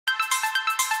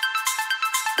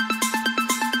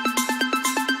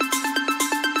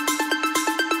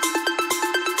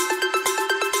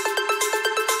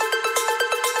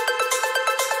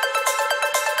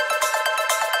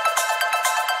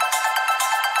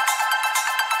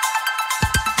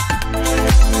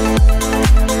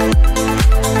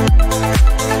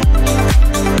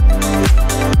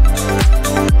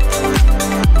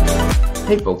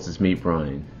Hey folks, it's me,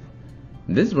 Brian.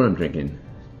 This is what I'm drinking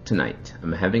tonight.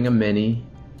 I'm having a mini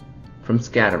from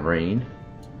Scatterbrain.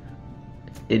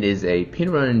 It is a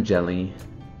peanut butter and jelly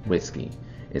whiskey.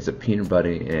 It's a peanut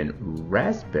butter and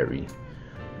raspberry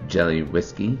jelly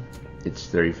whiskey. It's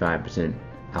 35%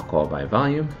 alcohol by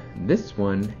volume. This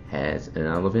one has an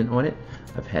elephant on it.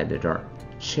 I've had the dark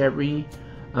cherry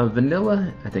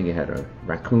vanilla. I think it had a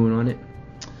raccoon on it.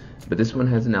 But this one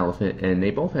has an elephant, and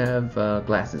they both have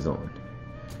glasses on.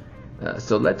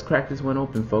 So let's crack this one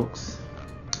open, folks.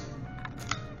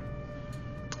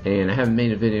 And I haven't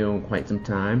made a video in quite some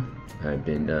time. I've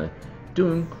been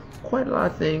doing quite a lot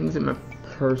of things in my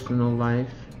personal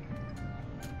life,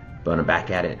 but I'm back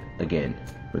at it again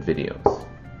with videos.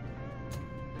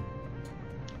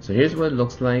 So here's what it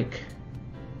looks like,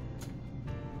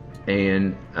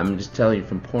 and I'm just telling you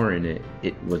from pouring it,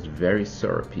 it was very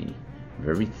syrupy,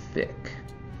 very thick,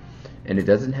 and it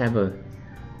doesn't have a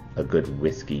good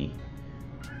whiskey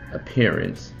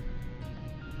appearance.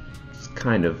 It's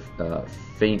kind of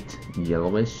faint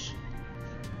yellowish,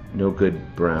 no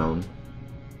good brown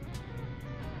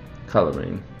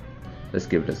coloring. Let's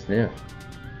give it a sniff.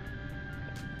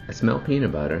 I smell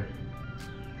peanut butter,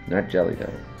 not jelly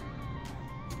though.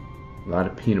 A lot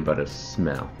of peanut butter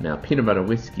smell. Now, peanut butter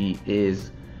whiskey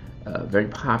is very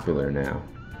popular now,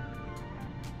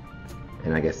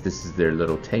 and I guess this is their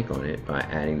little take on it by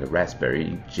adding the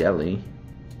raspberry jelly.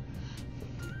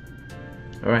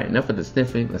 Alright, enough of the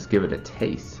sniffing, let's give it a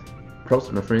taste.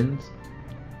 Prost, my friends.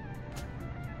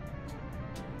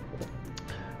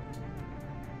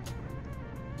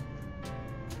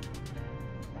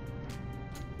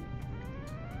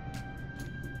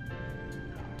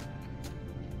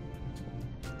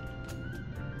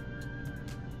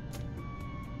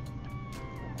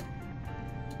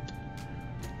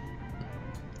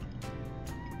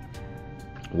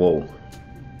 Whoa.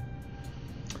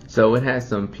 So it has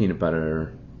some peanut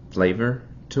butter flavor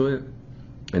to it,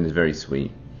 and it's very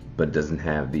sweet, but it doesn't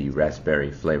have the raspberry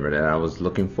flavor that I was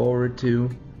looking forward to.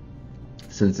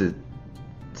 Since it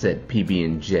said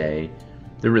PB&J,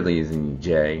 there really isn't any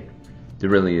J. There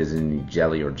really isn't any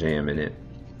jelly or jam in it.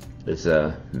 It's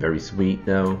very sweet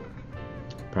though,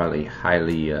 probably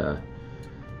highly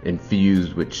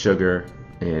infused with sugar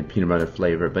and peanut butter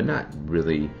flavor, but not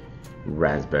really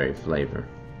raspberry flavor.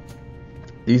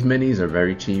 These minis are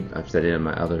very cheap. I've said it in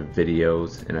my other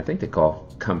videos, and I think they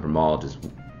come from all just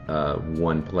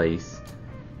one place,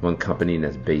 one company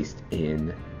that's based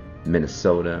in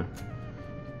Minnesota.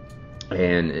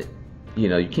 And you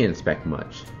know, you can't expect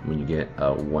much when you get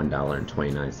a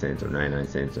 $1.29 or 99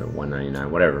 cents or $1.99,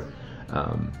 whatever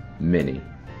mini.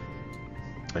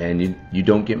 And you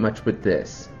don't get much with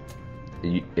this.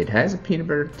 It has a peanut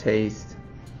butter taste.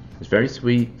 It's very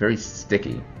sweet, very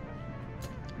sticky.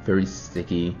 Very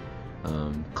sticky,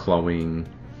 cloying,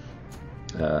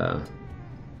 the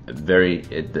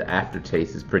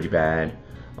aftertaste is pretty bad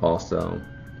also,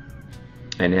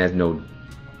 and it has no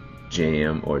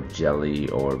jam or jelly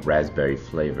or raspberry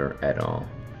flavor at all.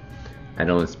 I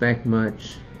don't expect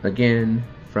much, again,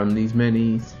 from these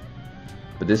minis,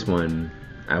 but this one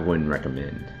I wouldn't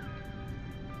recommend.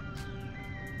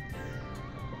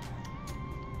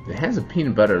 It has a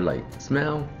peanut butter like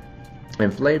smell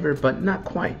and flavor, but not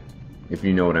quite, if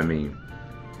you know what I mean.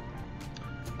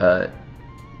 I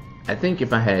think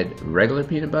if I had regular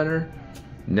peanut butter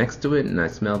next to it and I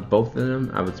smelled both of them,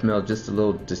 I would smell just a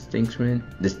little distinction,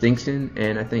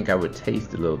 and I think I would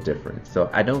taste a little different. So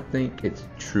I don't think it's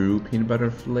true peanut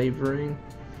butter flavoring.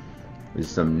 There's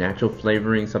some natural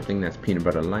flavoring, something that's peanut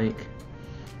butter like,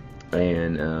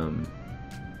 and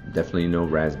definitely no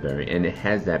raspberry, and it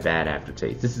has that bad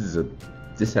aftertaste.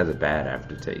 This has a bad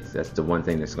aftertaste. That's the one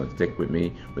thing that's going to stick with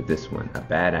me with this one, a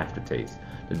bad aftertaste.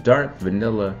 The dark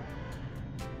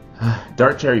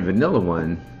cherry vanilla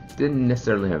one didn't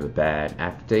necessarily have a bad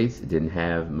aftertaste. It didn't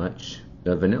have much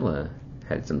vanilla. It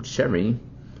had some cherry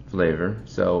flavor.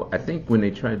 So I think when they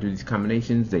try to do these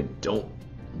combinations, they don't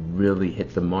really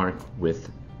hit the mark with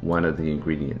one of the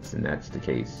ingredients, and that's the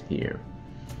case here.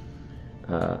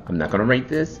 I'm not gonna rate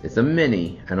this. It's a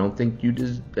mini. I don't think they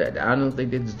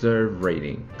deserve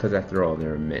rating, because after all,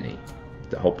 they're a mini.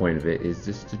 The whole point of it is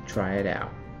just to try it out.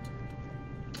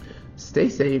 Stay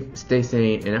safe, stay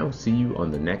sane, and I will see you on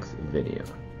the next video.